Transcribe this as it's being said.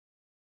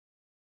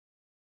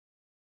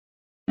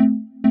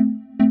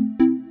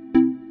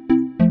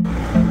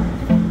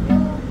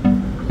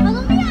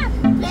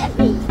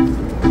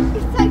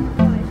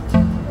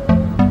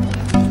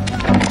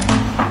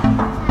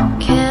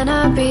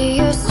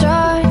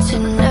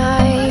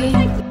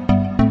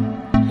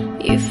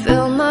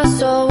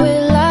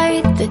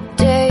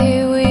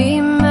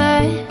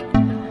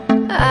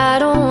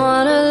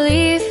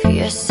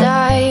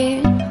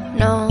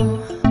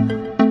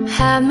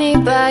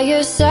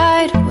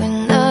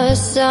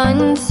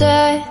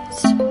sets.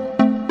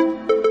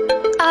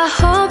 I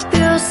hope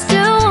you'll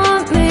still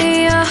want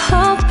me, I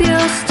hope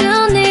you'll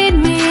still need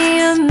me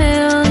a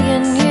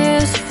million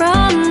years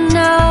from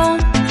now.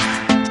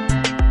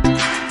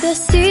 The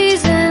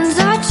seasons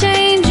are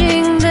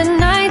changing, the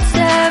nights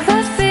ever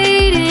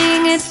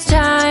fading. It's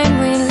time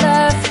we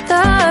left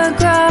the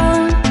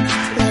ground.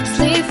 Let's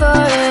leave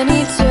for an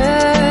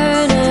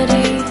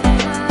eternity.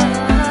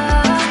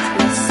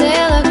 We'll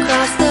sail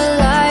across the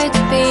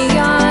lights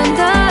beyond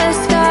the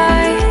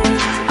sky.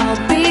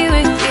 I'll be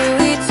with you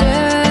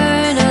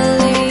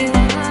eternally.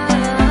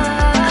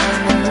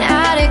 I'm an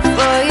addict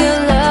for your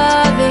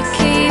love, it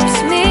keeps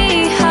me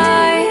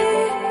high,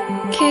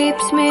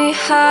 keeps me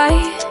high.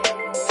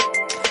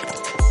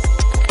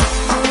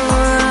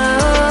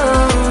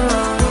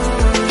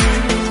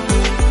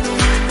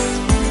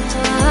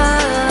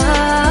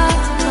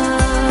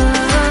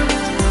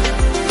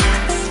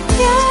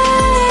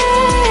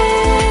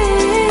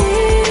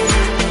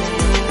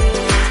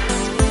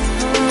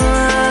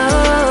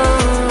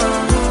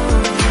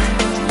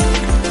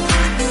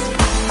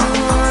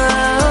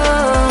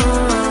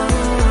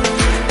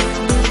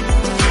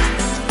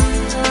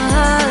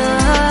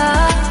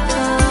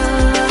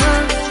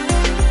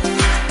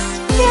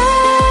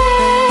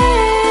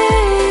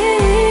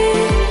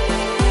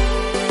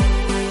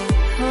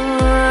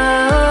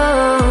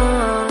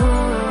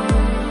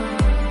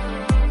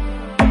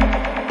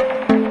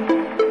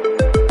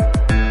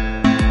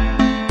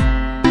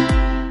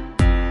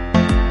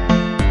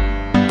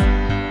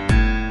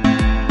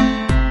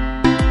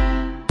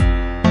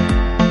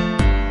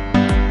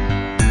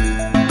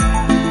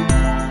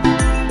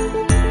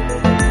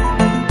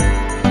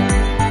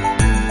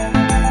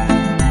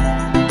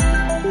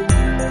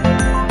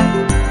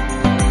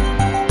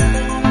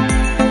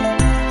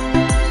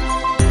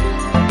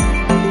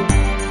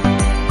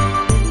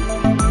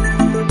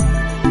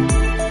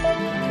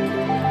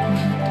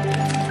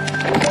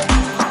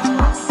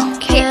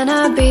 Can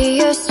I be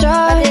your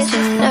star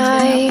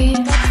tonight?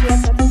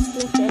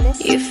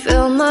 You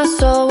fill my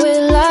soul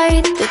with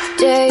light the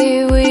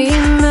day we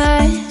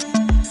met.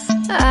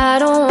 I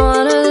don't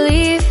wanna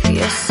leave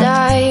your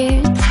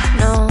side,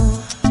 no.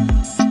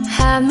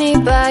 Have me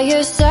by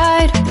your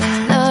side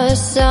when the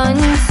sun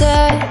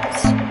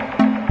sets.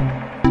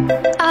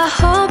 I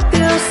hope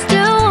you'll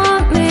still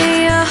want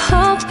me, I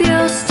hope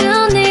you'll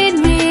still need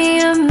me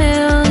a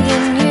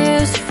million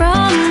years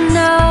from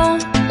now.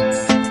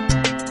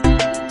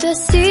 The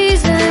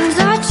seasons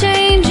are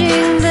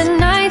changing, the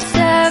nights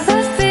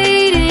ever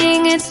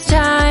fading. It's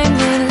time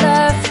we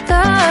left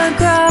the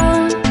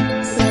ground.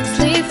 Let's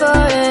leave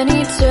for an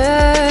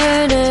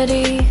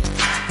eternity.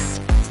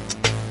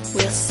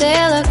 We'll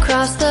sail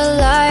across the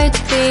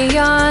lights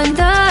beyond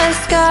the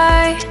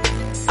sky.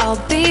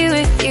 I'll be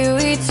with you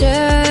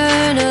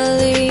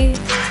eternally.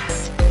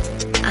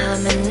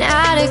 I'm an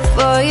addict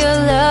for your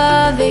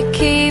love, it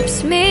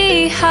keeps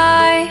me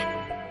high,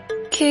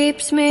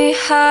 keeps me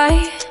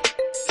high.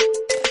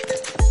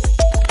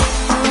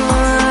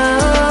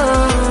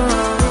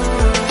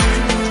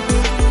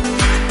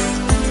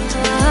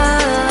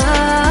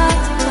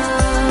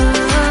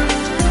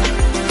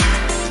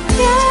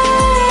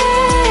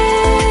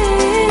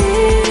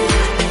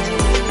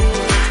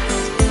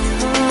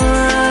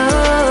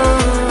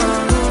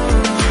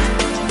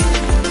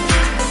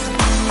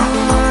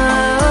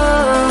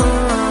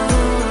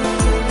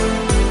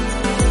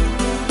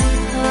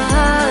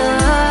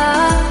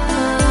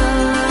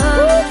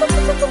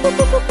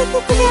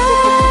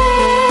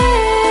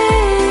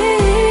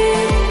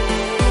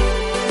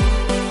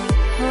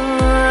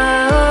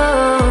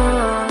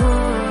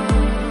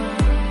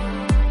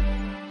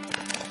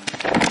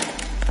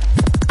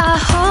 I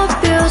hope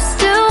you'll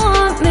still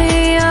want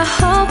me, I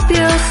hope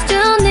you'll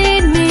still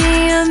need me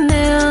a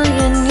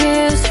million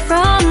years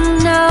from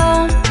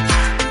now.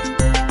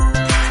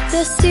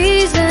 The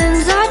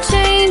seasons are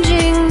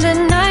changing,